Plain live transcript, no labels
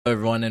Hello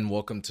everyone, and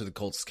welcome to the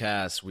Colts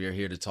cast. We are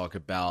here to talk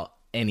about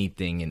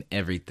anything and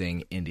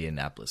everything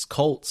Indianapolis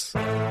Colts.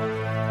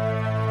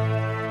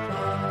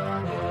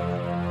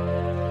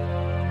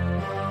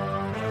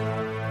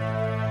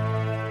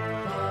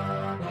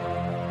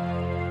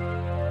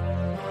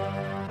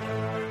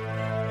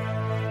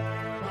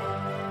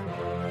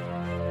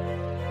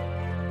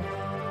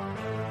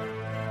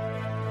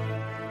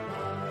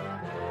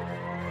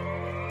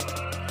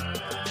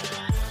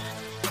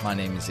 My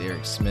name is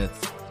Eric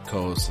Smith,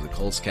 co-host of the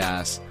Colts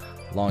cast.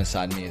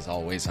 Alongside me, as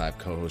always, I have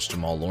co-host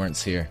Jamal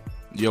Lawrence here.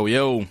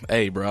 Yo.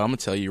 Hey, bro, I'm going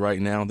to tell you right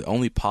now, the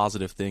only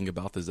positive thing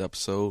about this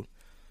episode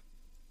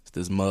is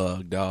this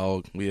mug,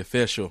 dog. We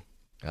official.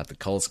 Got the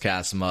Colts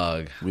cast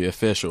mug. We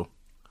official.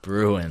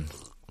 Brewing.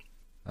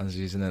 I was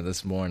using it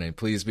this morning.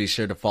 Please be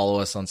sure to follow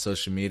us on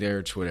social media.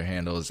 Our Twitter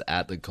handle is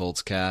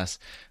 @thecoltscast.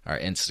 Our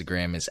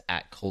Instagram is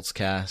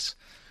 @coltscast.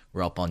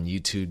 We're up on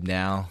YouTube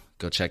now.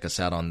 Go check us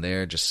out on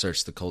there. Just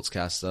search the Colts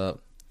cast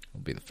up.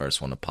 We'll be the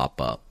first one to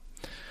pop up.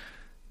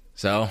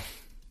 So,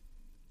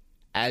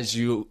 as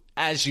you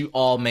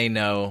all may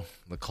know,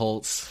 the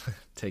Colts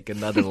take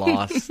another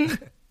loss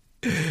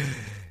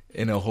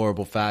in a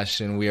horrible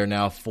fashion. We are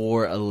now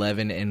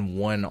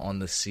 4-11-1 on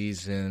the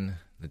season.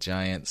 The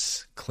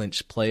Giants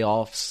clinch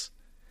playoffs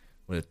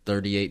with a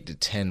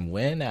 38-10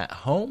 win at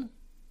home.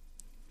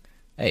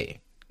 Hey,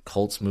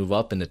 Colts move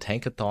up in the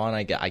tankathon.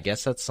 I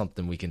guess that's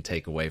something we can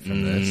take away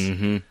from this.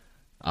 Mm-hmm.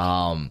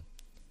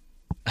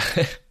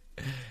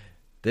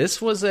 This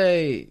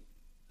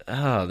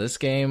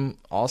game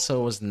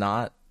also was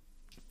not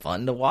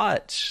fun to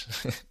watch.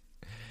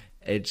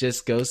 It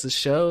just goes to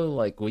show,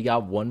 like, we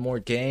got one more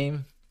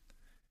game.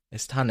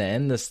 It's time to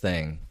end this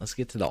thing. Let's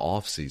get to the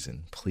off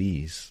season,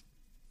 please.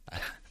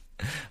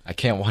 I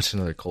can't watch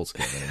another Colts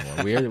game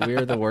anymore.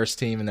 We're the worst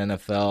team in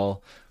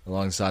NFL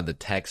alongside the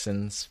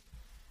Texans,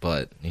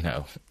 but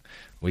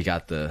we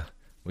got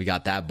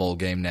that bowl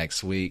game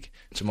next week.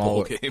 Jamal,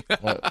 Bowl game.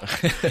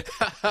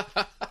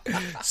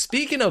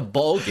 Speaking of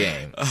bowl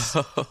games,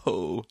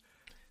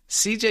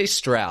 CJ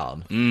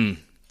Stroud.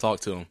 Talk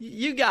to him.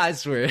 You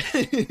guys were,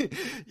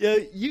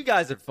 you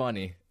guys are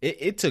funny.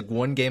 It took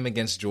one game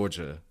against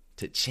Georgia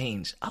to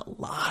change a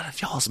lot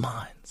of y'all's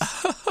minds.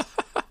 A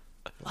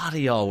lot of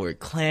y'all were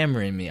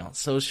clamoring me on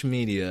social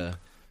media.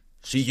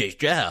 CJ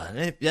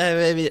Stroud. Yeah,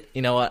 baby.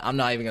 You know what? I'm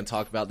not even going to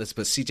talk about this,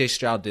 but CJ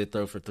Stroud did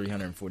throw for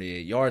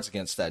 348 yards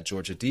against that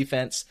Georgia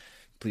defense.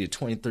 Completed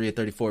 23 of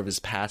 34 of his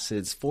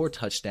passes, 4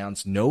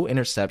 touchdowns, no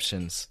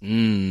interceptions.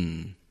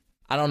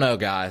 I don't know,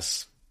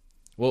 guys.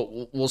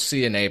 We'll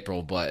see in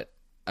April, but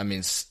I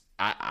mean,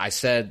 I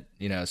said,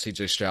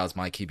 CJ Stroud's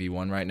my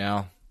QB1 right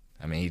now.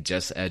 I mean, he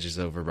just edges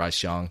over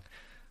Bryce Young.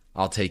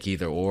 I'll take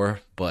either or,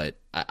 but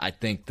I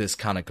think this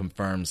kind of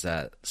confirms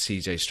that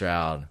CJ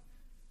Stroud,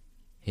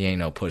 he ain't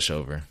no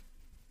pushover.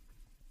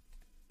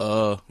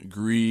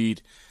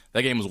 Agreed.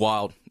 That game was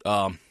wild.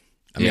 I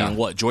mean,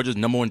 what? Georgia's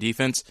number one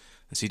defense,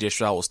 and C.J.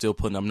 Stroud was still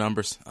putting up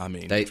numbers. I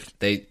mean, they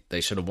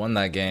should have won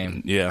that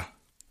game. Yeah.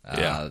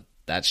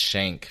 That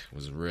shank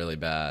was really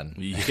bad.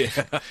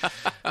 Yeah.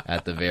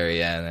 At the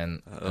very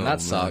end, and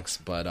that sucks.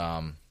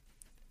 But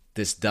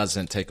this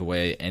doesn't take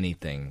away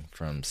anything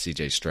from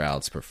C.J.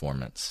 Stroud's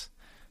performance.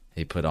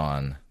 He put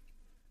on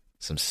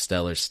some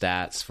stellar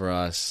stats for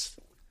us,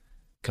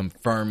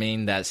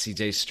 confirming that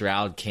C.J.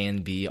 Stroud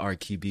can be our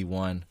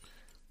QB1.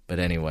 But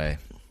anyway,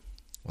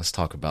 let's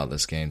talk about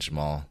this game,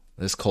 Jamal.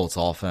 This Colts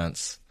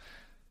offense,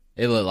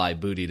 it looked like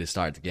booty to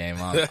start the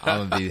game. I'm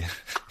gonna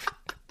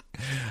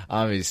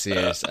be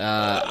serious.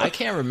 I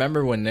can't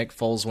remember when Nick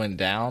Foles went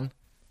down,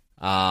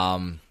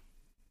 but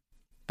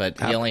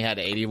he only had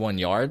 81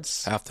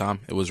 yards. Halftime.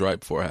 It was right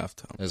before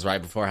halftime. It was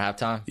right before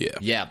halftime? Yeah.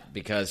 Yeah,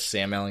 because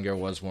Sam Ehlinger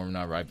was warming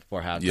up right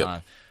before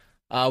halftime.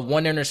 Yep.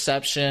 One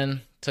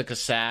interception, took a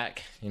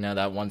sack.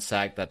 That one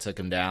sack that took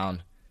him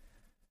down.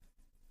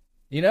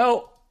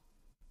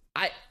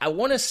 I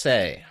want to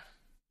say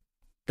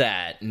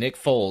that Nick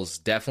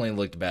Foles definitely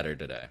looked better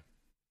today.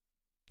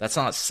 That's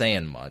not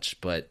saying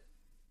much, but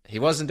he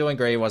wasn't doing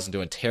great. He wasn't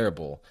doing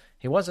terrible.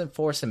 He wasn't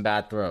forcing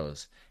bad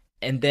throws.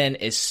 And then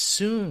as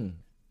soon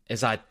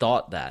as I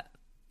thought that,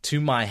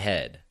 to my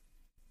head,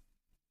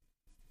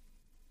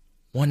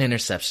 one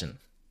interception.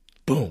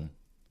 Boom.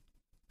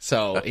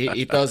 So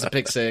he throws a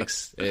pick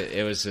six.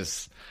 It was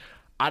just,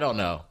 I don't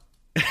know.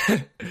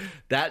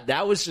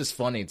 That was just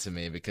funny to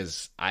me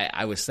because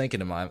I was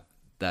thinking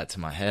that to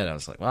my head. I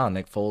was like, wow,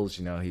 Nick Foles,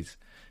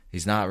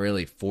 he's not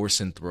really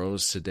forcing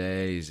throws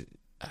today.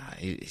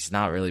 He's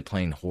not really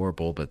playing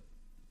horrible, but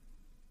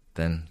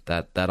then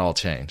that all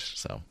changed.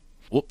 So,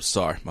 whoops,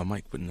 sorry, my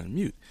mic wouldn't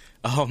unmute.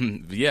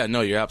 Yeah,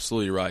 no, you're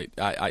absolutely right.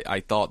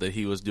 I thought that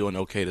he was doing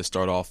okay to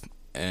start off,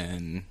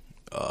 and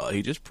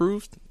he just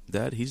proved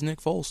that he's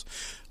Nick Foles.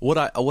 What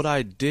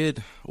I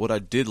did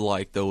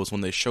like though was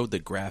when they showed the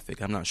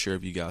graphic. I'm not sure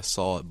if you guys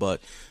saw it,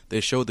 but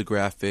they showed the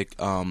graphic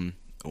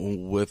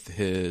with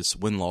his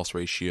win-loss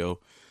ratio.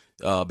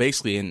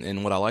 Basically,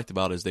 and what I liked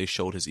about it is they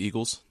showed his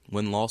Eagles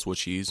win-loss,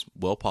 which he's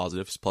well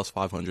positive. He's plus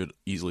 500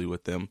 easily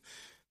with them.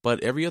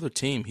 But every other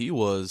team, he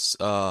was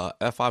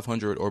at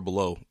 500 or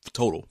below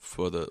total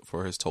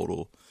for his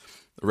total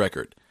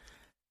record.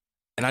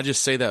 And I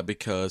just say that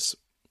because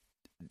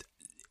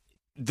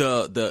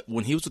the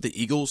when he was with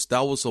the Eagles,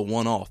 that was a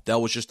one-off. That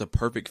was just a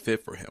perfect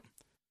fit for him.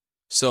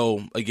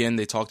 So, again,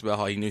 they talked about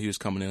how he knew he was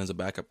coming in as a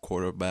backup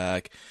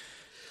quarterback,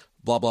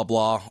 blah, blah,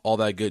 blah, all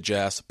that good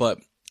jazz. But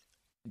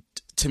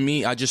to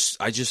me, I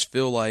just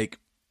feel like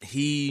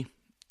he,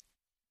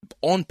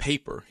 on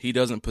paper, he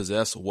doesn't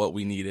possess what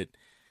we needed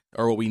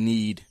or what we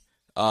need.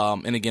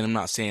 And, again, I'm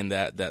not saying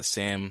that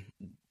Sam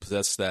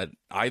possesses that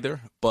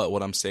either. But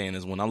what I'm saying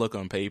is when I look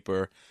on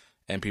paper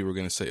and people are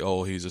going to say,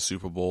 oh, he's a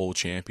Super Bowl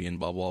champion,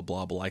 blah, blah,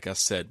 blah. But like I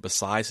said,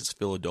 besides his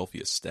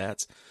Philadelphia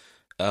stats,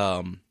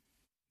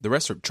 the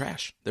rest are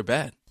trash. They're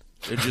bad.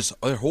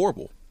 They're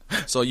horrible.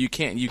 So you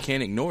can't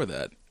ignore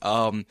that.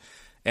 And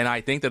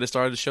I think that it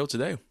started to show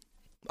today.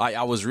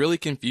 I was really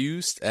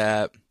confused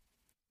at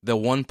the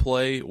one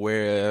play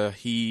where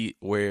he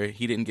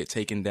didn't get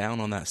taken down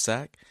on that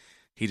sack.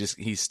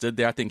 He stood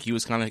there. I think he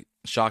was kind of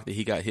shocked that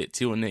he got hit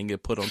too and didn't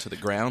get put onto the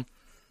ground.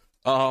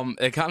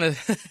 It kind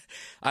of,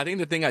 I think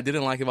the thing I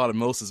didn't like about it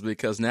most is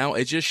because now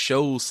it just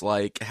shows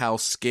like how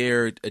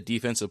scared a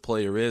defensive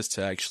player is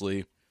to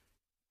actually,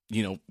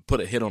 put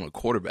a hit on a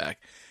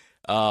quarterback,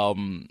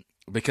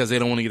 because they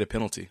don't want to get a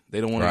penalty. They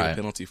don't want to get a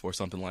penalty for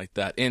something like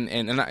that.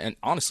 And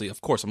honestly,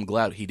 of course, I'm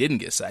glad he didn't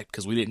get sacked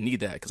because we didn't need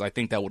that, because I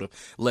think that would have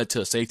led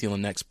to a safety on the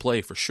next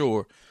play for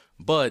sure.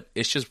 But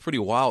it's just pretty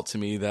wild to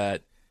me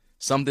that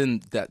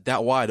something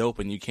that wide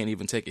open, you can't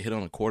even take a hit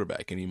on a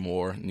quarterback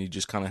anymore, and you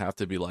just kind of have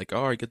to be like,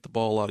 all right, get the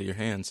ball out of your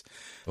hands.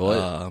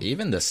 Well,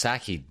 even the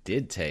sack he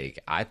did take,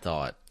 I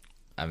thought,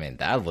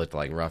 that looked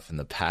like rough in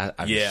the past.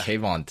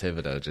 Kayvon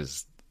Thibodeau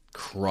just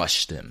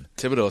crushed him.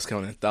 Thibodeau's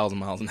coming at 1,000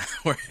 miles an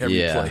hour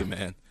every play,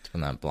 man. From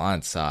that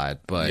blind side.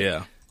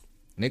 But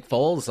Nick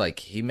Foles,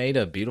 he made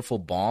a beautiful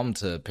bomb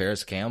to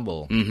Paris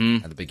Campbell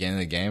at the beginning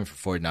of the game for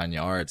 49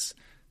 yards.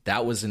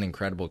 That was an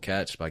incredible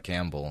catch by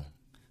Campbell.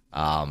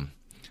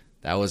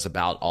 That was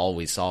about all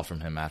we saw from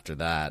him after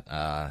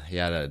that. He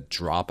had a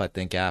drop, I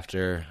think,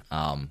 after.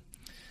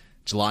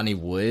 Jelani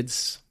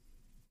Woods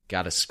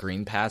got a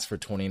screen pass for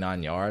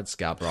 29 yards,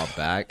 got brought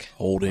back.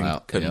 Holding,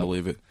 couldn't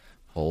believe it.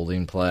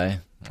 Holding play.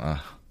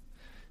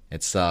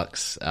 It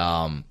sucks.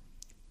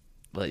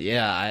 But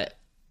yeah,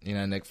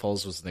 Nick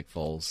Foles was Nick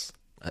Foles.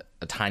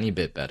 A tiny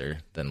bit better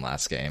than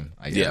last game,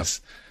 I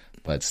guess.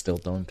 But still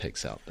throwing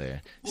picks out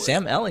there.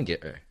 Sam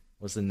Ehlinger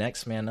was the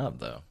next man up,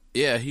 though.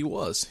 Yeah, he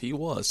was.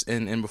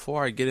 And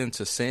before I get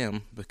into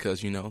Sam,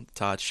 because, the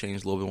tides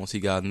changed a little bit once he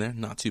got in there.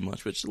 Not too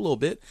much, but just a little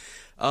bit.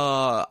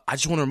 I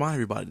just want to remind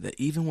everybody that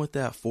even with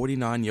that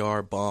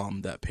 49-yard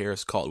bomb that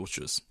Paris caught, which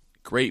was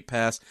great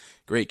pass,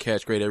 great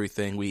catch, great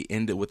everything, we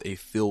ended with a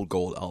field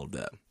goal out of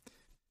that.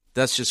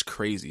 That's just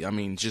crazy.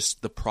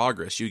 Just the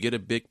progress. You get a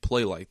big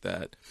play like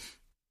that,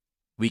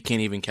 we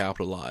can't even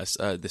capitalize.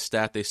 The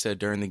stat they said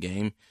during the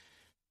game,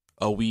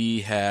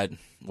 we had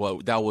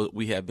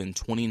been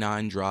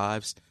 29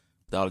 drives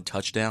without a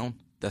touchdown.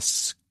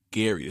 That's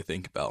scary to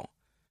think about.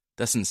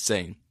 That's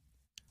insane.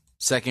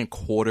 Second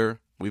quarter,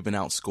 we've been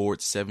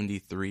outscored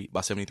 73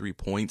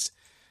 points.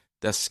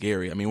 That's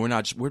scary. We're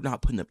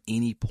not putting up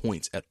any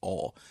points at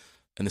all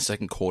in the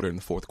second quarter and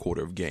the fourth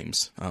quarter of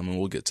games. And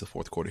we'll get to the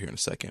fourth quarter here in a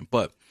second.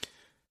 But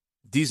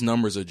these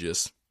numbers are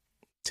just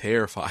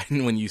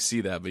terrifying when you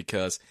see that,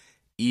 because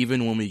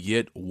even when we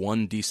get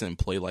one decent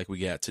play like we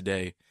got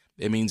today,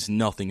 it means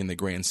nothing in the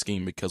grand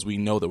scheme, because we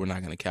know that we're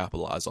not going to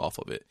capitalize off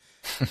of it.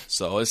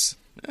 So it's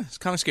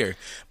kind of scary.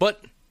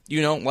 But,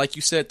 like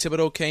you said,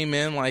 Thibodeau came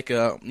in like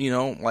a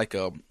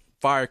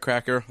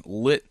firecracker,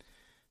 lit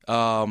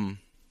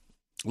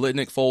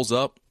Nick Foles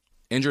up,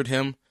 injured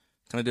him,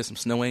 kind of did some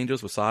snow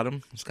angels beside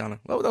him. It's kind of,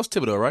 that was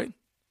Thibodeau, right?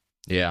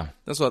 Yeah.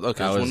 That's what,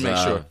 okay, I just want to make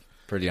sure.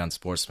 Pretty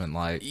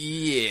unsportsmanlike.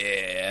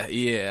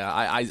 Yeah.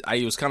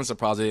 I was kind of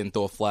surprised they didn't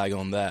throw a flag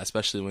on that,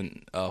 especially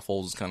when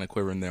Foles was kind of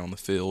quivering there on the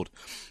field.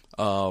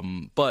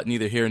 But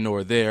neither here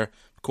nor there.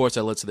 Of course,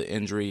 that led to the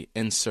injury.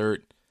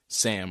 Insert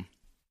Sam.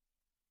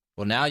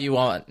 Well, now you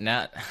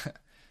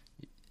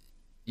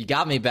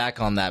got me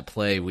back on that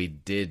play. We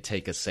did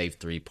take a safe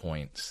 3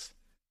 points.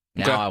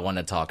 Now I want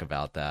to talk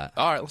about that.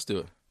 All right, let's do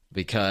it.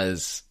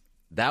 Because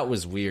that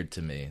was weird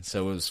to me.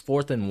 So it was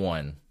 4th and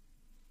 1.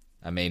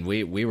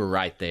 We were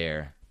right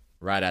there,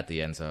 right at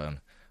the end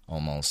zone,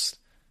 almost.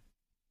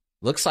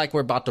 Looks like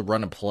we're about to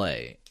run a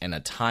play, and a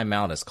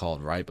timeout is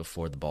called right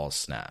before the ball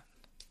snapped.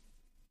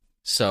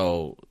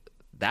 So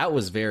that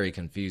was very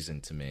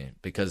confusing to me,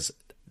 because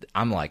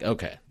I'm like,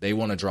 okay, they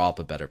want to draw up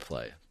a better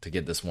play to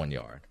get this 1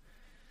 yard.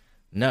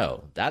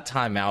 No, that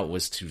timeout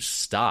was to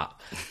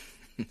stop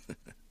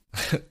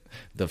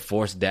the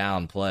 4th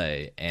down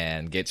play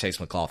and get Chase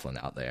McLaughlin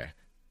out there.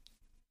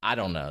 I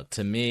don't know.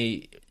 To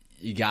me,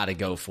 you got to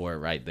go for it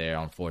right there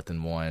on 4th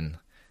and 1.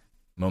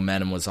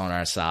 Momentum was on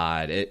our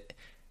side.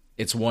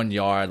 It's 1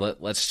 yard.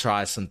 Let's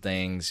try some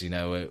things.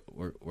 We're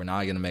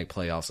not going to make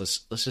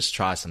playoffs. Let's just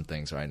try some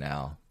things right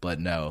now. But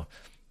no,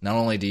 not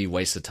only do you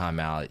waste the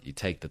timeout, you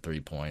take the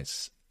 3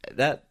 points.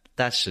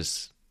 That's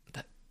just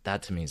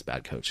that to me is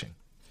bad coaching.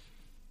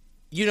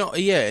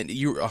 Yeah,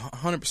 you're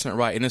 100%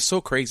 right. And it's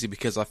so crazy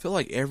because I feel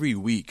like every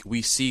week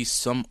we see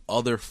some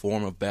other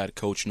form of bad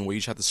coaching where you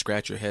just have to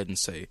scratch your head and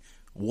say,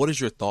 what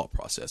is your thought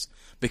process?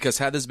 Because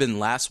had this been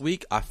last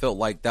week, I felt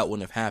like that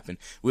wouldn't have happened.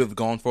 We would have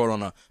gone for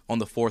it on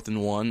the 4th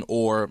and 1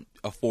 or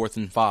a 4th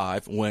and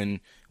 5 when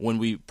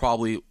we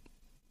probably,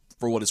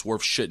 for what it's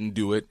worth, shouldn't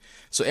do it.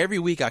 So every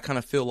week I kind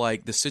of feel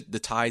like the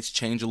tides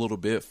change a little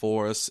bit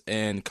for us,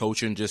 and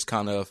coaching just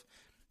kind of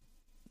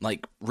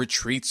like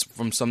retreats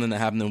from something that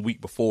happened the week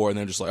before, and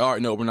they're just like, all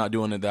right, no, we're not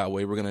doing it that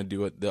way. We're going to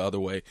do it the other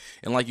way.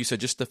 And like you said,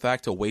 just the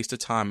fact to waste a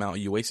timeout,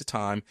 you waste a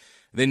time,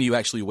 then you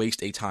actually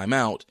waste a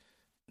timeout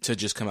to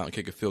just come out and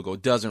kick a field goal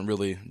doesn't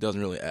really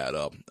add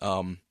up.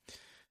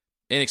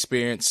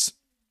 Inexperience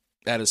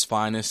at its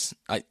finest.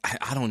 I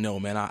don't know,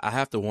 man. I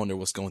have to wonder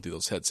what's going through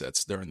those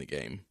headsets during the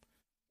game,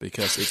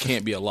 because it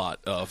can't be a lot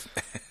of.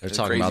 They're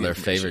talking about their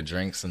favorite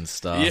drinks and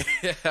stuff.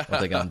 Yeah. What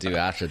they're gonna do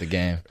after the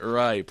game.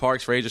 Right.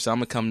 Parks Frazier said, I'm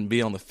gonna come and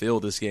be on the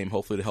field this game,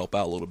 hopefully to help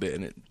out a little bit,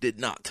 and it did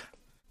not.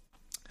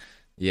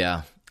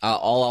 Yeah.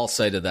 All I'll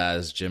say to that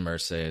is Jim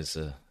Irsay is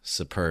a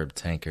superb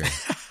tanker,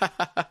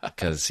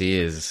 because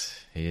he's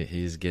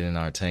getting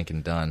our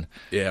tanking done.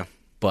 Yeah.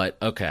 But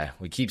okay,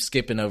 we keep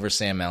skipping over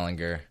Sam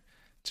Ehlinger.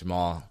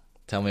 Jamal,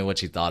 tell me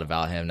what you thought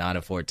about him. 9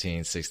 of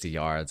 14, 60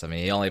 yards. I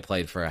mean, he only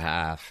played for a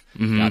half.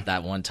 Mm-hmm. Got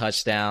that one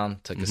touchdown,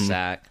 took a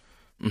sack.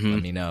 Mm-hmm.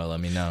 Let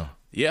me know.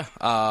 Yeah.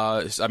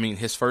 I mean,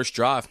 his first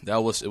drive, it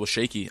was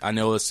shaky. I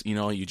know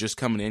you're just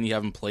coming in. You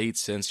haven't played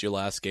since your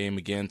last game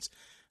against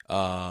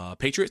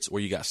Patriots,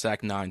 where you got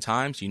sacked 9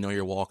 times.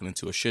 You're walking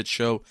into a shit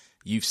show.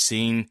 You've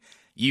seen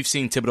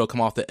Thibodeau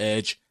come off the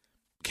edge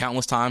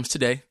countless times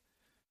today,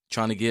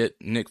 trying to get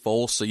Nick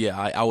Foles. So yeah,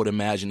 I would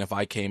imagine if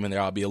I came in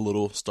there, I'd be a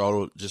little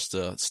startled just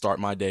to start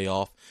my day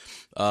off.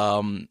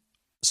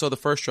 So the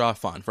first drive,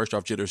 fine. First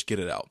drive jitters, get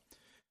it out.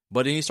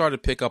 But then he started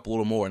to pick up a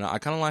little more, and I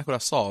kind of like what I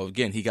saw.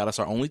 Again, he got us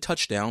our only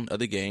touchdown of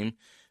the game.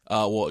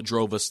 It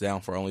drove us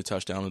down for our only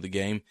touchdown of the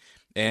game,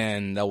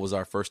 and that was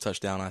our first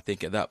touchdown. I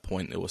think at that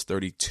point it was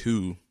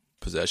 32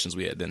 possessions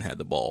we had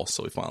the ball,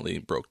 so we finally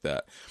broke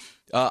that.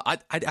 I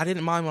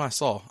didn't mind what I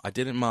saw. I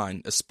didn't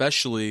mind,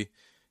 especially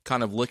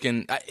kind of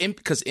looking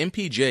because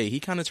MPJ, he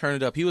kind of turned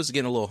it up. He was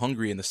getting a little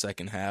hungry in the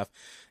second half,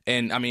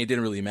 and I mean, it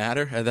didn't really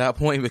matter at that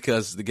point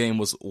because the game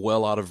was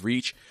well out of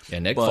reach. Yeah,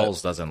 Nick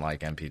Foles doesn't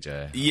like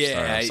MPJ.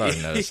 I'm starting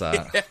to notice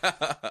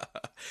that.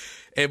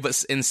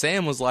 And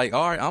Sam was like,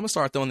 all right, I'm gonna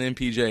start throwing the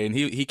MPJ, and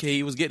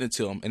he was getting it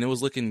to him, and it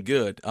was looking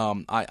good.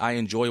 I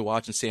enjoy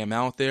watching Sam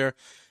out there.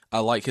 I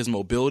like his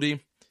mobility.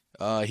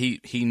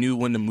 He knew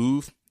when to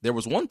move. There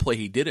was one play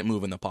he didn't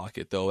move in the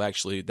pocket, though,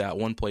 actually, that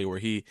one play where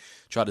he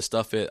tried to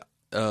stuff it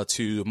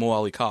to Mo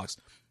Ali Cox.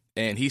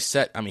 And he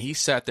sat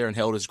there and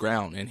held his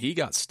ground, and he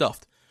got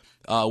stuffed,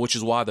 which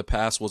is why the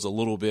pass was a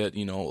little bit, a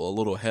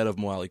little ahead of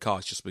Mo Ali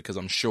Cox, just because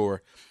I'm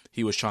sure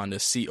he was trying to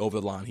see over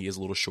the line. He is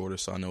a little shorter,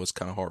 so I know it's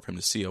kind of hard for him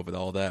to see over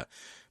all that.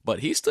 But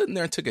he stood in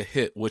there and took a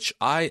hit, which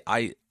I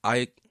got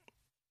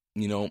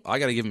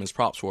to give him his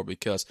props for,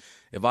 because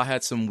if I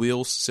had some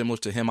wheels similar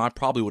to him, I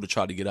probably would have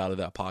tried to get out of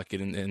that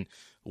pocket and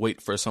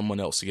wait for someone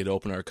else to get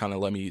open, or kind of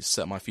let me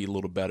set my feet a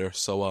little better.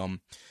 So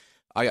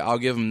I'll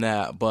give him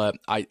that. But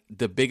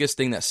the biggest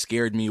thing that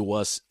scared me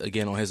was,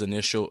 again, on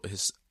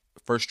his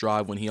first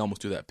drive when he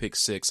almost threw that pick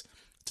six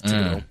to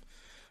Thibodeau.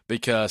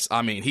 Because,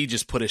 I mean, he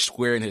just put it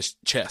square in his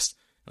chest.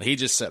 He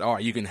just said, all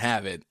right, you can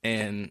have it.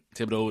 And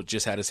Thibodeau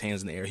just had his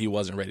hands in the air. He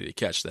wasn't ready to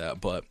catch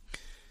that. But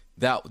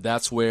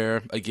that's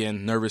where,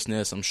 again,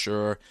 nervousness, I'm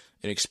sure,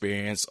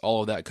 inexperience,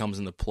 all of that comes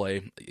into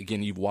play.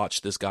 Again, you've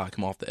watched this guy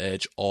come off the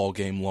edge all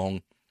game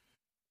long.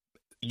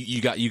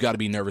 You got to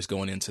be nervous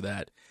going into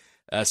that.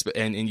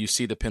 And you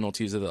see the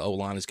penalties that the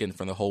O-line is getting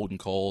from the holding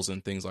calls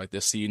and things like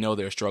this. So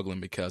they're struggling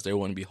because they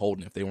wouldn't be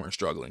holding if they weren't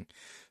struggling.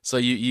 So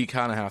you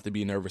kind of have to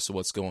be nervous of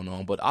what's going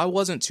on. But I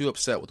wasn't too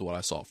upset with what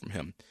I saw from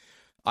him.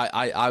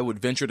 I would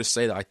venture to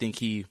say that I think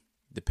he,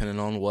 depending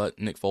on what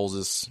Nick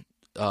Foles'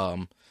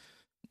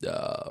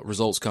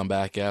 results come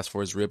back as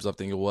for his ribs, I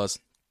think it was,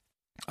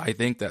 I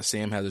think that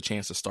Sam has a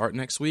chance to start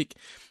next week.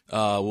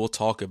 We'll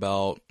talk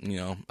about,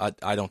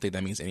 I don't think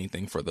that means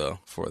anything for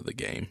the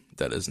game.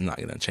 That is not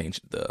going to change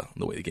the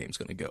way the game's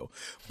going to go.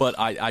 But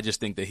I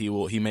just think that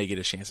he may get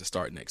a chance to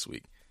start next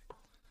week.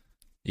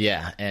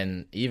 Yeah,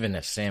 and even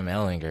if Sam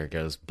Ehlinger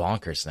goes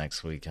bonkers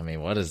next week, I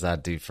mean, what does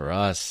that do for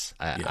us?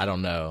 I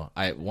don't know.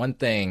 One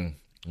thing,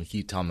 you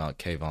keep talking about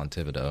Kayvon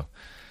Thibodeau,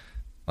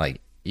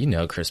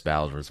 Chris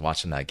Ballard was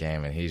watching that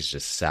game, and he's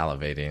just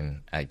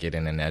salivating at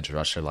getting an edge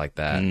rusher like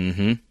that.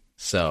 Mm-hmm.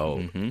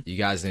 So you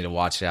guys need to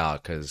watch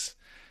out, because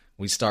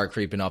we start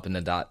creeping up in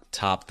the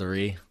top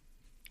 3.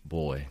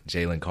 Boy,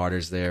 Jalen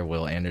Carter's there,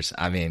 Will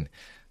Anderson.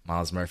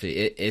 Miles Murphy.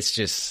 It's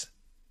just,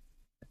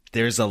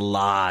 there's a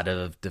lot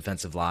of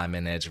defensive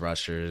linemen, edge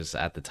rushers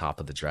at the top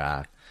of the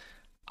draft.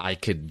 I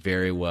could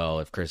very well,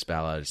 if Chris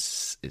Ballard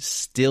is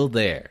still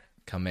there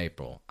come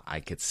April, I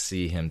could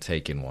see him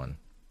taking one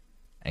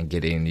and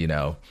getting,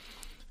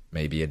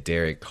 maybe a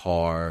Derek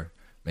Carr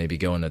maybe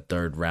go in the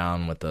third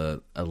round with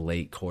a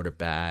late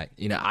quarterback.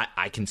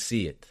 I can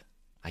see it.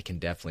 I can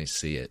definitely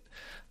see it.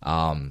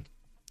 Sam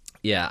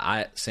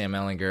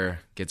Ehlinger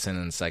gets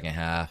in the second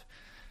half.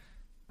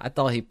 I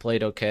thought he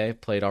played okay,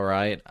 played all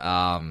right.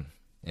 The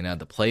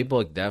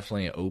playbook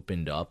definitely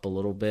opened up a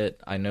little bit,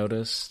 I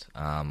noticed.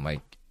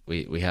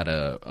 We had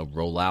a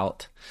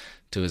rollout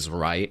to his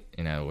right.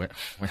 We're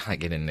not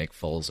getting Nick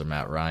Foles or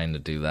Matt Ryan to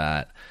do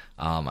that.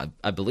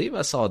 I believe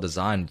I saw a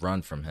design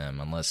run from him,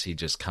 unless he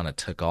just kind of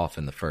took off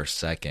in the first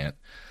second.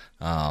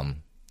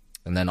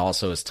 And then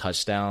also his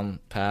touchdown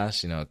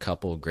pass, a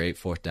couple of great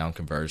fourth down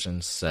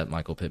conversions set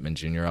Michael Pittman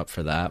Jr. up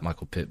for that.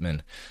 Michael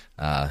Pittman,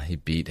 he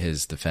beat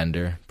his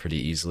defender pretty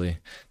easily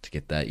to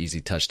get that easy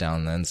touchdown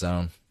in the end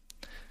zone.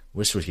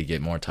 Wish we could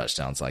get more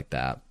touchdowns like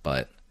that.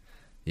 But,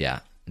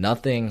 yeah,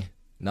 nothing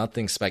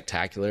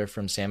spectacular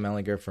from Sam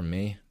Ehlinger from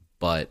me,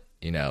 but,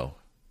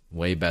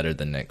 way better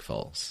than Nick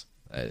Foles.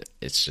 It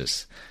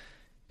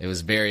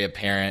was very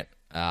apparent.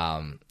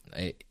 I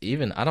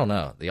don't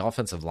know. The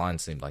offensive line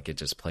seemed like it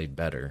just played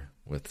better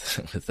with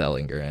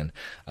Ehlinger, and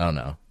I don't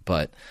know.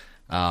 But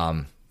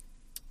our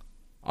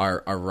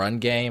run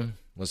game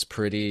was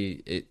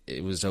pretty.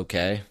 It was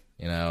okay.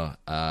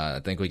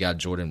 I think we got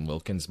Jordan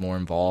Wilkins more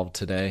involved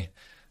today.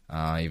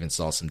 I even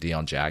saw some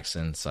Deion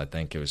Jackson, so I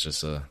think it was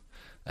just a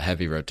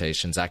heavy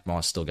rotation. Zach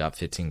Moss still got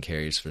 15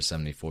 carries for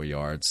 74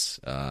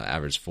 yards,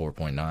 averaged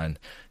 4.9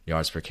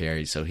 yards per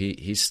carry. So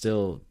he's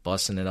still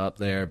busting it up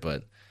there,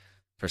 but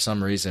for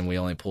some reason, we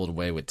only pulled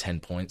away with 10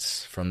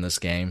 points from this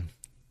game.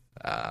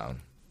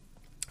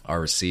 Our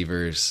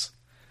receivers,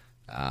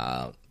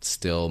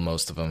 still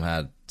most of them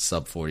had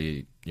sub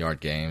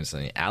 40-yard games. I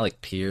mean,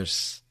 Alec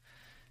Pierce,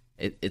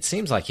 it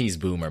seems like he's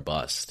boom or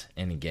bust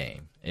any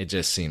game. It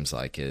just seems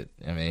like it.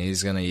 I mean,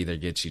 he's going to either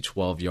get you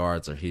 12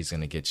 yards or he's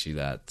going to get you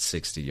that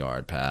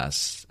 60-yard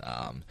pass.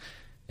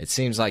 It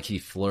seems like he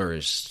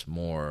flourished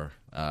more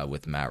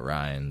with Matt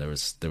Ryan. There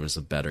was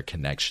a better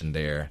connection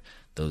there.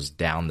 Those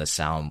down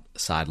the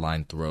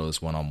sideline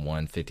throws,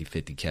 one-on-one,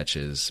 50-50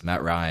 catches.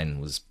 Matt Ryan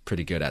was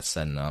pretty good at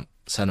setting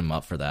him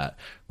up for that,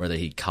 whether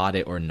he caught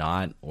it or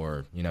not,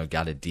 or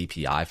got a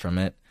DPI from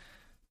it.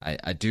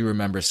 I do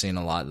remember seeing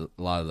a lot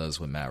of those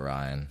with Matt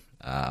Ryan.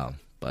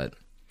 But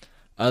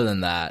other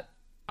than that,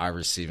 our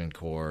receiving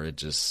core, it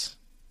just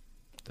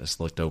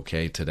looked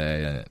okay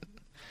today. And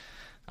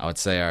I would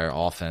say our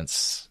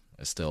offense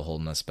is still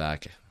holding us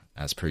back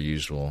as per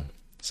usual.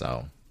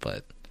 So,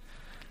 but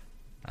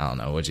I don't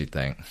know. What'd you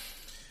think?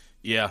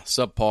 Yeah,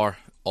 subpar.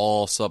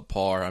 All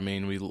subpar. I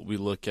mean, we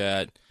look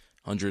at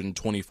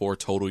 124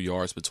 total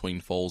yards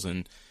between Foles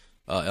and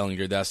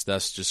Ehlinger.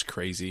 That's just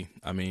crazy.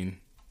 I mean,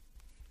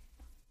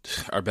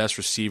 our best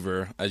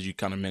receiver, as you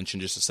kind of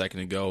mentioned just a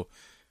second ago,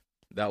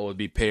 that would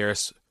be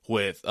Paris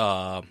with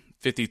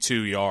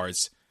 52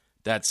 yards.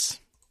 That's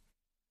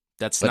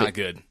not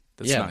good.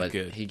 That's not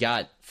good. He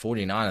got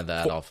 49 of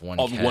that off one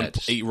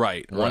catch.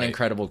 Right. One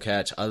incredible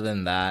catch. Other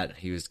than that,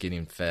 he was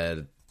getting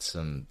fed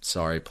some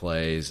sorry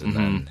plays, and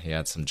then he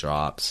had some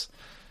drops.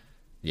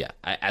 Yeah,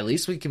 at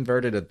least we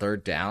converted a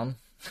third down.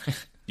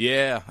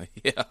 Yeah.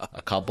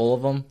 A couple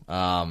of them.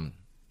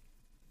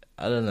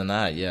 Other than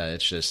that, yeah,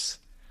 it's just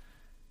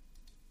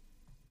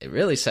it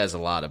really says a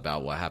lot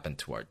about what happened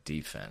to our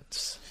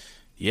defense.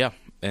 Yeah,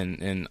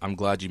 and I'm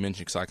glad you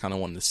mentioned, because I kind of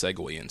wanted to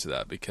segue into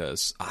that,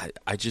 because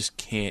I just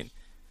can't.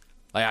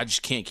 I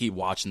just can't keep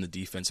watching the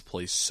defense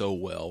play so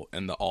well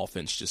and the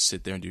offense just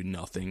sit there and do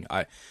nothing.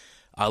 I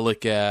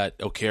look at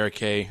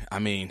Okereke. I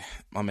mean,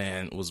 my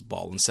man was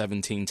balling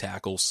 17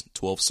 tackles,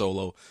 12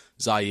 solo.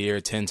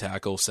 Zaire, 10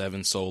 tackles,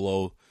 7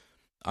 solo.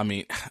 I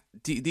mean,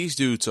 these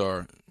dudes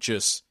are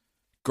just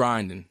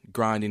grinding,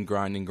 doing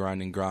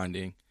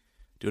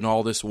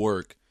all this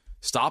work.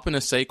 Stopping a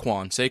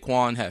Saquon.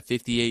 Saquon had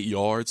 58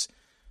 yards.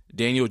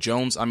 Daniel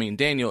Jones,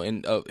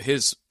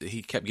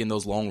 he kept getting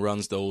those long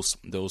runs, those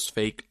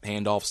fake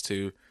handoffs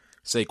to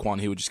Saquon.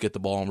 He would just get the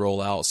ball and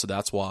roll out, so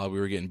that's why we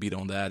were getting beat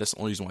on that. That's the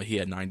only reason why he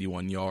had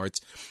 91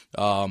 yards.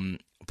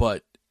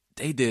 But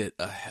they did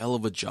a hell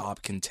of a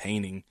job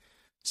containing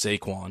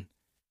Saquon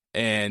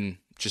and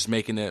just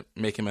making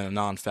him a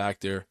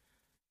non-factor.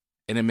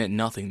 And it meant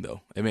nothing,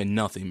 though. It meant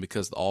nothing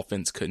because the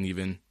offense couldn't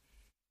even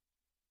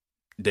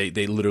 – they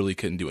literally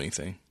couldn't do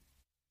anything.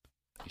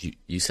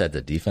 You said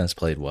the defense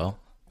played well?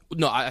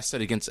 No, I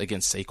said against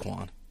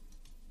Saquon.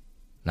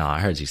 No,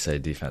 I heard you say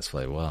defense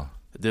played well.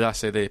 Did I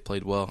say they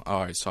played well?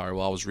 All right, sorry.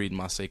 Well, I was reading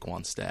my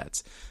Saquon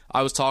stats.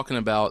 I was talking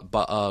about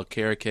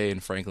Karake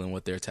and Franklin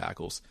with their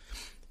tackles.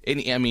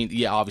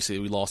 Obviously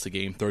we lost the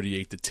game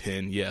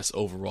 38-10. Yes,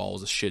 overall it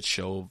was a shit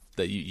show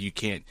that you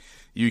can't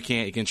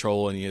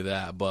control any of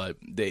that. But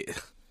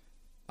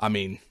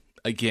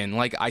again,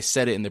 like I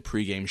said it in the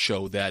pregame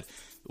show, that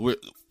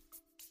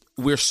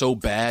we're so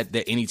bad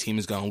that any team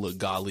is going to look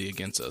godly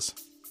against us.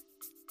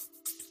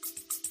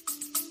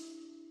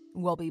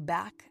 We'll be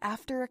back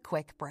after a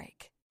quick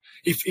break.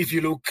 If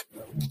you look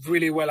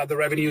really well at the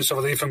revenues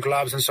of the different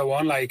clubs and so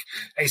on, like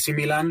AC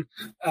Milan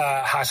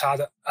has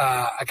had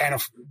a kind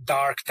of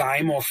dark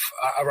time of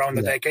around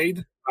the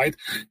decade. right?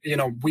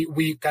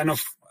 We kind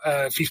of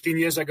 15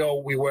 years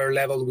ago we were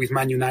level with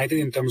Man United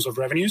in terms of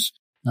revenues.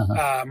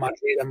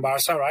 Madrid and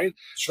Barca, right?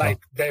 Sure. Like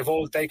they've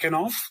all taken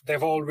off.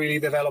 They've all really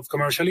developed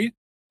commercially.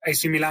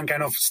 AC Milan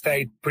kind of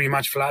stayed pretty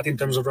much flat in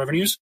terms of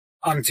revenues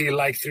until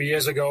like 3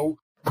 years ago,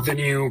 the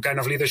new kind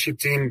of leadership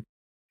team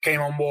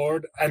came on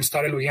board and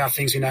started looking at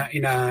things in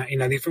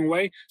a different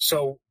way.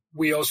 So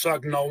we also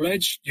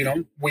acknowledge,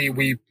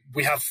 we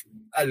have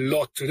a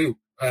lot to do,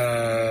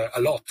 a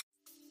lot.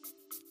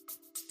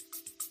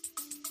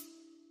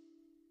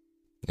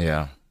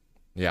 Yeah.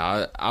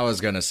 I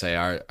was gonna say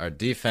our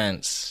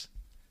defense.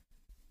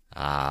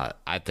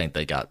 I think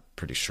they got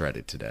pretty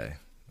shredded today.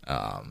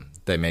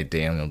 They made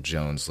Daniel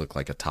Jones look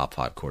like a top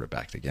 5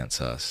 quarterback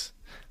against us.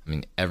 I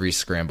mean, every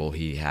scramble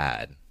he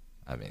had,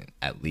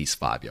 at least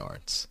 5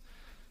 yards.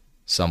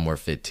 Some were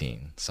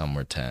 15, some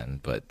were 10,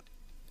 but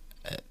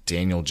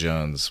Daniel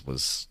Jones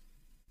was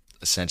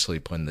essentially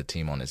putting the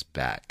team on his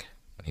back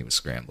when he was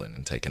scrambling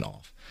and taking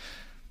off.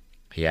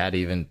 He had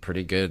even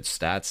pretty good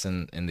stats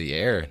in the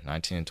air,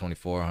 19 and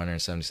 24,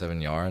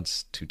 177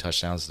 yards, 2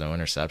 touchdowns, no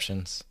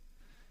interceptions.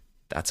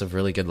 That's a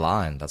really good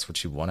line. That's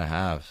what you want to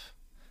have.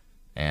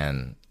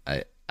 And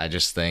I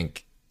just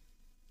think,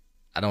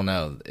 I don't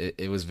know,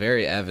 it was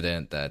very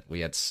evident that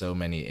we had so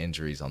many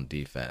injuries on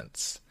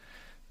defense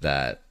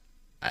that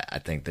I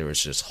think there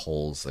was just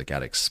holes that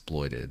got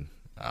exploited.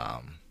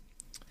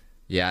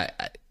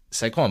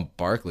 Saquon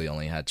Barkley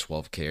only had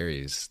 12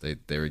 carries. They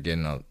were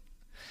getting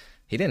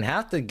he didn't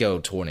have to go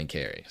 20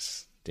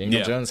 carries.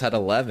 Daniel Jones had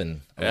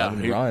 11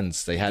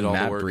 runs. They had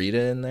Matt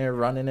Breida in there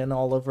running in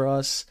all over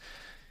us.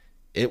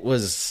 It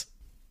was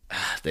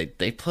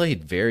they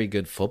played very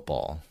good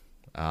football.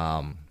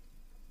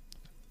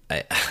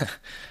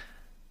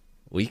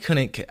 We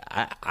couldn't.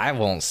 I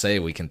won't say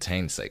we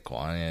contained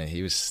Saquon.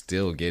 He was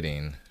still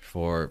getting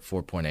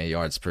 4.8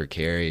 yards per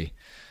carry.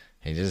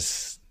 He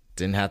just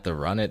didn't have to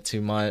run it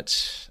too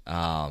much.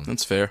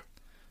 That's fair.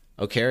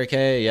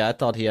 Okereke, I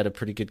thought he had a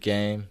pretty good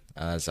game.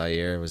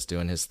 Zaire was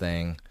doing his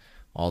thing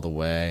all the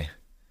way.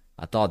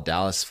 I thought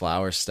Dallas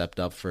Flowers stepped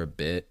up for a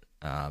bit.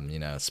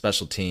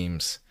 Special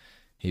teams,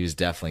 he was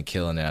definitely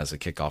killing it as a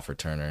kickoff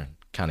returner,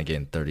 kind of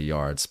getting 30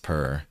 yards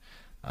per.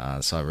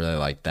 So I really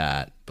like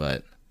that.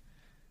 But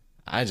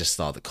I just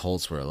thought the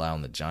Colts were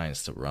allowing the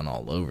Giants to run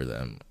all over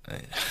them.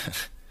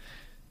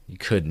 You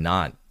could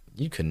not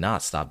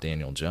stop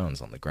Daniel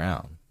Jones on the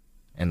ground.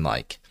 And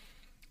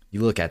you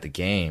look at the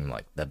game,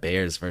 the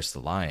Bears versus the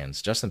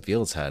Lions, Justin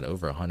Fields had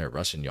over 100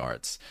 rushing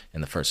yards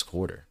in the first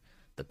quarter.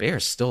 The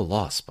Bears still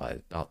lost by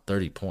about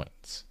 30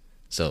 points.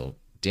 So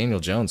Daniel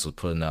Jones was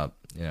putting up,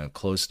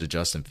 close to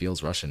Justin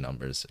Fields' rushing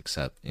numbers,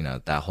 except,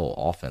 that whole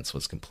offense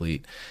was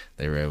complete.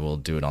 They were able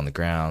to do it on the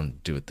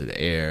ground, do it through the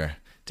air,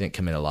 didn't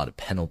commit a lot of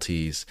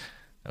penalties,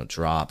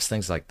 drops,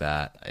 things like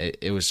that.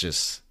 It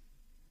was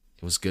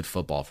good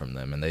football from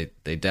them, and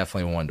they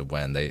definitely wanted to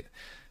win.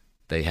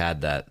 They had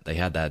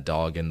that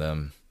dog in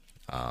them.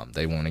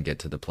 They want to get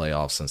to the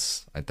playoffs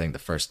since, I think, the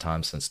first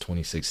time since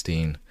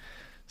 2016.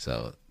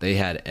 So they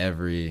had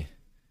every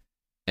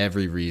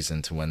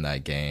reason to win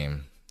that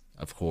game.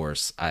 Of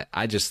course,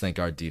 I just think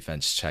our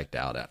defense checked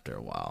out after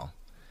a while.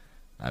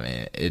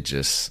 It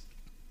just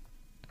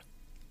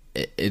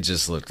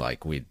looked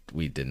like we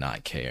did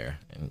not care,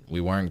 and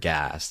we weren't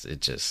gassed.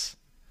 It just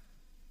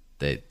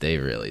they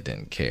really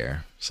didn't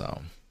care.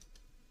 So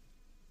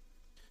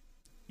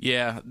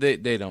yeah, they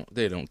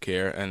don't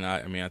care, and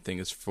I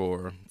think it's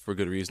for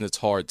good reason. It's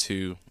hard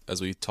to,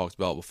 as we talked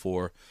about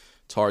before,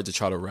 it's hard to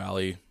try to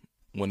rally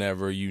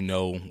whenever you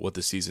know what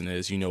the season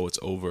is. You know it's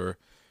over.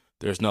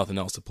 There's nothing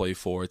else to play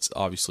for. It's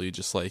obviously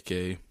just like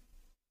a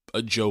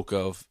joke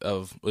of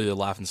the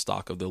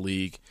laughingstock of the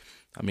league.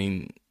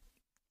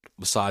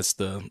 Besides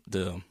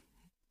the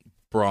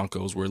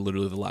Broncos, were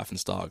literally the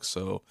laughingstock.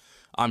 So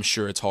I'm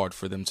sure it's hard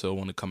for them to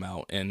want to come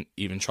out and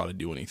even try to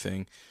do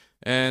anything.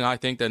 And I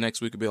think that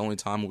next week will be the only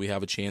time we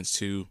have a chance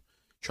to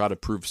try to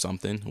prove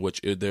something, which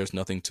there's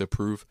nothing to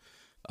prove.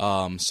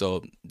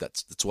 So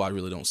that's why I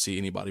really don't see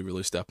anybody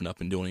really stepping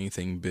up and doing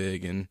anything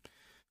big. And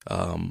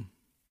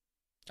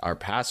our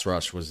pass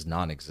rush was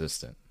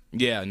non-existent.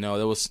 Yeah, no,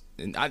 that was,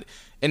 and I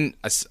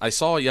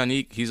saw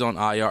Yannick. He's on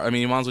IR.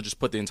 You might as well just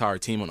put the entire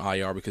team on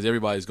IR because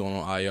everybody's going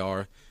on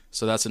IR.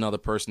 So that's another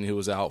person who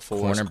was out for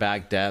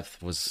cornerback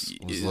depth was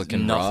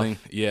looking nothing.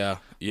 rough. Yeah.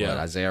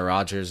 Isaiah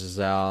Rodgers is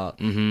out.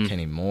 Mm-hmm.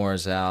 Kenny Moore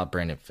is out.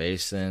 Brandon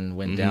Faison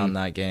went down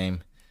that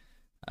game.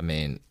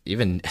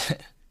 Even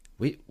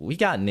we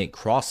got Nick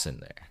Cross in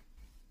there.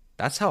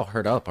 That's how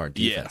hurt up our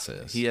defense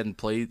is. He hadn't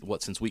played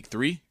since week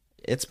 3.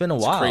 It's been a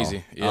while.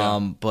 Crazy. Yeah.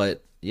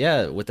 But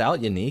yeah,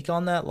 without Yannick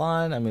on that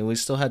line, we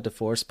still had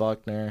DeForest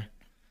Buckner.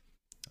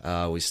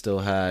 We still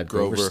had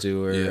Grover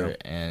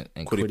Stewart and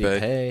Kwity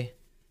Paye.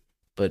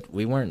 But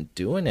we weren't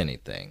doing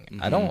anything.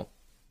 Mm-hmm.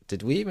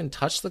 Did we even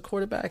touch the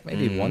quarterback?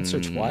 Maybe once or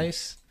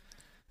twice?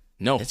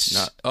 No,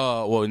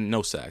 not.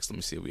 No sacks. Let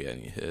me see if we had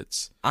any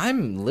hits.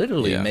 I'm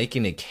literally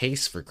making a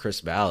case for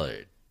Chris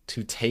Ballard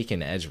to take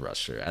an edge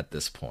rusher at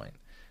this point.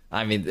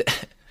 I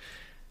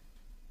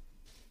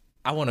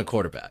want a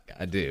quarterback.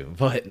 I do.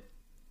 But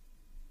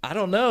I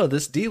don't know.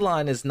 This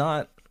D-line is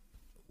not...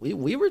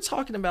 We were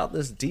talking about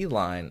this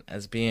D-line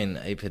as being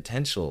a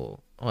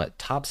potential,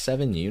 top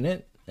 7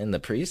 unit in the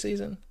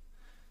preseason?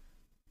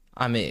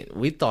 I mean,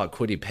 we thought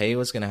Kwity Paye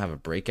was going to have a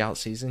breakout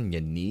season.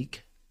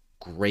 Unique,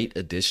 great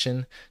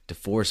addition.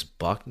 DeForest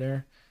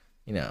Buckner,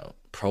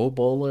 Pro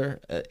Bowler.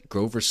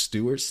 Grover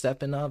Stewart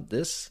stepping up.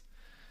 This,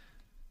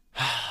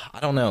 I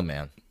don't know,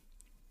 man.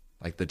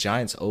 Like, the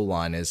Giants'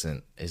 O-line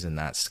isn't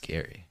that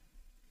scary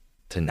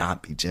to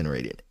not be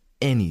generating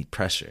any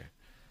pressure.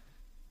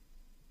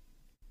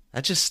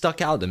 That just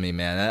stuck out to me,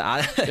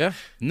 man. Yeah,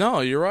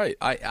 no, you're right.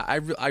 I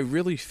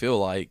really feel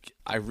like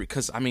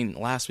because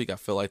last week I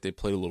feel like they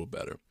played a little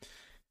better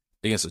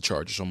against the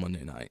Chargers on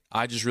Monday night.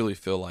 I just really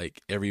feel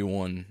like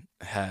everyone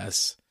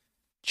has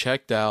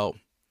checked out.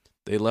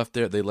 They left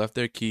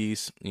their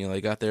keys.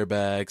 They got their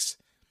bags.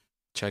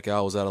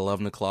 Checkout was at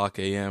 11:00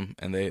 a.m.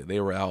 and they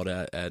were out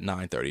at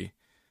 9:30.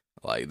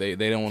 Like they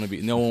don't want to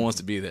be. No one wants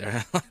to be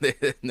there.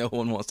 No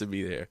one wants to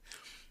be there.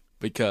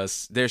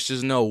 Because there's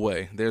just no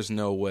way. There's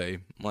no way,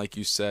 like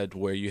you said,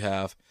 where you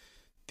have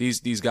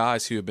these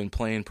guys who have been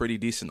playing pretty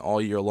decent all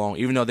year long,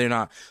 even though they're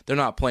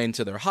not playing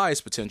to their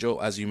highest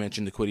potential, as you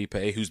mentioned, the Kwity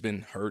Paye, who's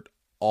been hurt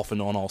off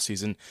and on all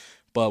season.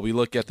 But we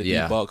look at the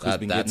D-Buck, who's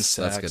been getting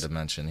sacks. That's good to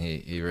mention.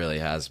 He really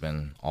has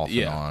been off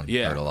and on.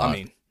 Yeah, hurt a lot.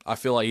 I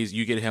feel like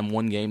you get him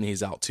one game, and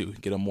he's out two.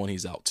 Get him one,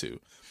 he's out two.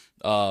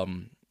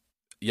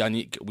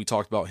 Yannick, we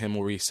talked about him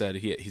where he said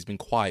he's been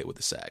quiet with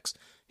the sacks.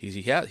 He's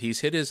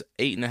hit his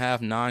 8.5,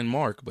 9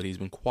 mark, but he's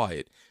been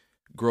quiet.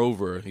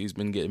 Grover, he's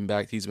been getting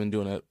back. He's been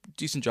doing a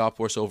decent job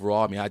for us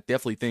overall. I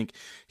definitely think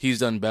he's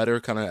done better,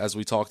 kind of as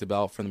we talked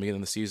about from the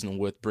beginning of the season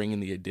with bringing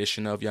the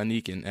addition of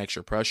Yannick and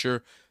extra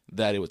pressure,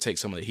 that it would take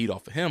some of the heat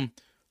off of him.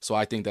 So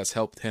I think that's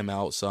helped him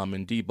out some.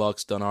 And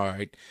D-Buck's done all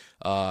right.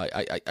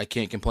 I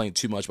can't complain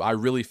too much, but I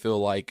really feel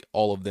like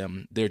all of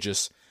them, they're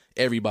just,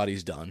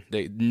 everybody's done.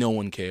 No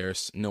one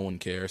cares. No one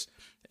cares.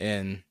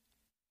 And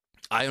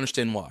I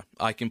understand why.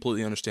 I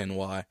completely understand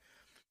why.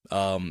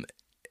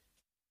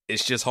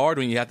 It's just hard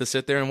when you have to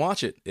sit there and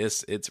watch it.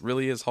 It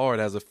really is hard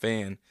as a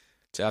fan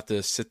to have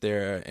to sit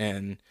there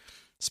and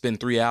spend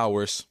 3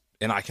 hours.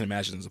 And I can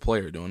imagine as a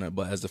player doing it,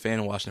 but as a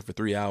fan watching it for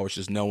 3 hours,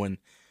 just knowing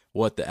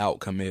what the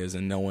outcome is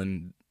and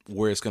knowing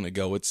where it's going to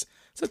go, it's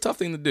a tough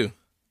thing to do.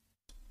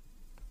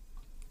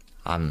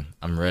 I'm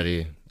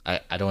ready.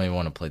 I don't even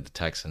want to play the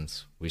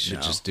Texans. We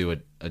should just do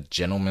a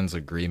gentleman's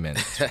agreement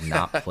to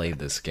not play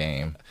this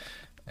game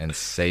and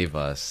save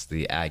us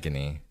the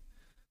agony,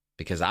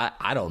 because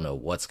I don't know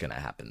what's gonna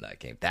happen in that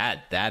game.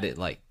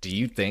 Do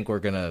you think we're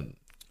gonna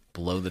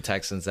blow the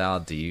Texans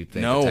out? Do you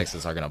think the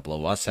Texans are gonna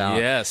blow us out?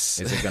 Yes.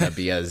 Is it gonna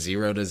be a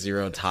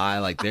 0-0 tie?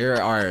 Like,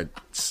 there are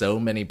so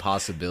many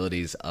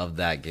possibilities of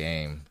that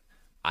game.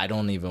 I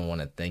don't even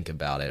want to think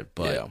about it.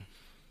 But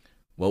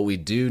what we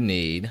do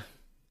need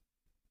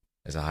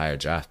is a higher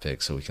draft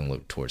pick so we can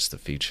look towards the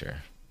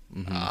future.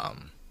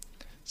 Mm-hmm.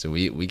 So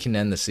we can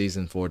end the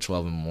season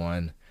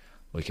 4-12-1.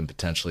 We can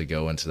potentially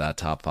go into that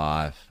top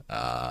 5.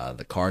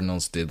 The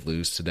Cardinals did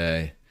lose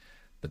today.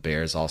 The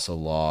Bears also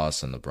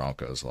lost, and the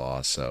Broncos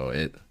lost.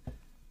 So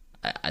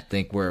I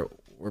think we're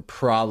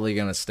probably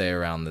going to stay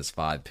around this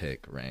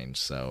 5-pick range.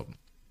 So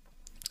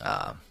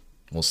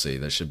we'll see.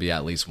 There should be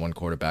at least one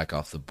quarterback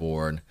off the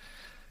board.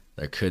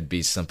 There could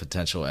be some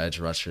potential edge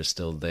rushers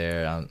still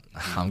there.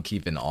 I'm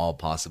keeping all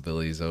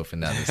possibilities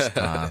open at this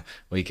time.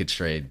 We could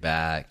trade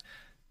back.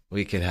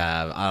 We could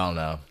have, I don't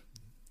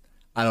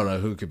know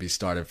who could be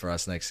started for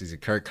us next season.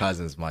 Kirk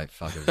Cousins might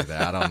fucking be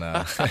there. I don't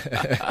know.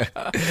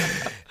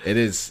 It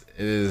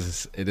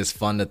is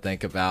fun to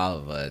think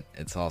about, but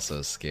it's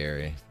also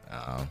scary.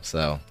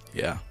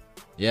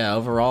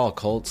 Overall,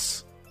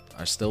 Colts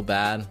are still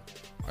bad,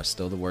 are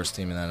still the worst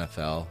team in the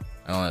NFL.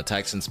 I don't know.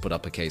 Texans put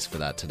up a case for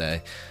that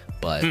today,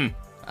 but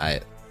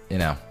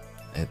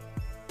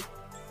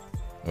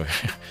we're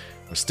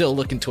still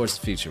looking towards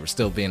the future. We're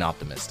still being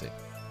optimistic.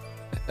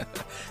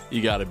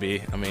 You got to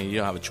be. You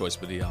don't have a choice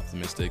but to be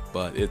optimistic,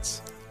 but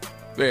it's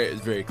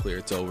very clear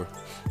it's over.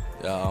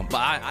 But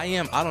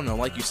I don't know,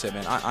 like you said,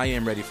 man, I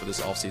am ready for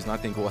this offseason. I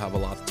think we'll have a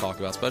lot to talk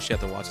about, especially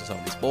after watching some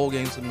of these bowl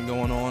games that have been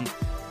going on,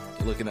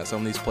 looking at some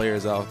of these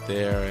players out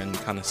there and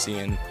kind of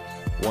seeing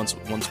once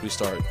we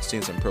start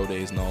seeing some pro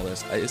days and all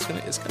this, it's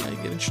gonna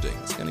get interesting.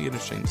 It's gonna get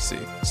interesting to see.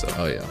 So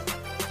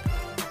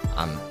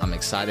I'm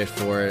excited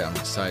for it. I'm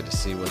excited to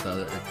see what the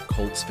other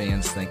Colts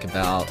fans think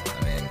about.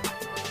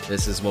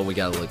 This is what we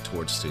got to look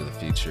towards to the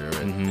future.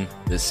 And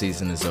this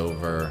season is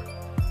over.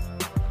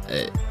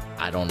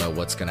 I don't know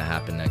what's going to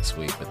happen next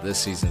week, but this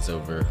season's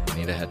over.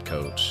 We need a head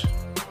coach.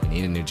 We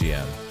need a new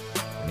GM.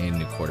 We need a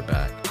new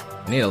quarterback.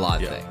 We need a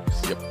lot of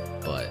things. Yep.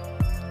 But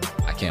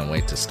I can't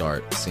wait to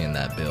start seeing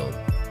that build.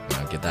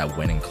 Get that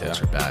winning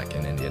culture back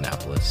in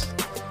Indianapolis.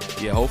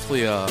 Yeah,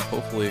 hopefully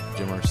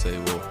Jim Irsay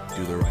will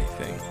do the right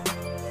thing.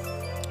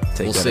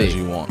 We'll see. As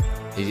you want.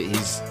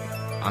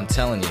 I'm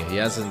telling you, he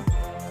has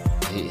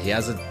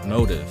a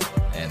motive,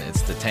 and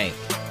it's the tank.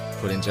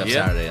 Putting Jeff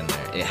Saturday in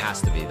there. It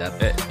has to be.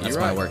 That's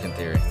my working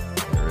theory.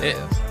 It really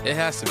is. It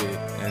has to be.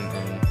 And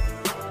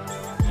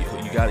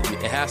You got it.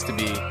 It has to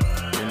be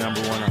your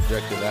number one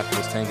objective after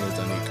this tanking is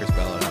done to get Chris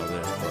Ballard out of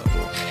there.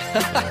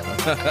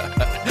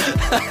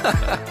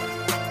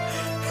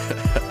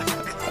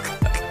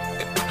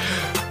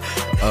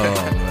 Oh,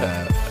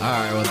 man. All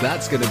right, well,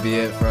 that's going to be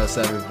it for us,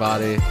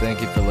 everybody. Thank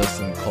you for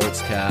listening to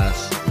Colts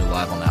Cast. We're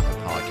live on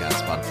Apple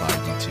Podcasts, Spotify,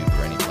 YouTube,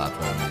 or any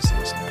platform you use to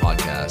listen to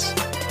podcasts.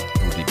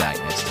 We'll be back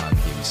next time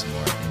to give you some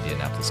more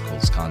Indianapolis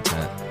Colts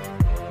content.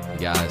 You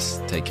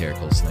guys, take care,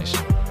 Colts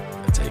Nation.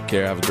 Take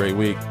care. Have a great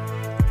week.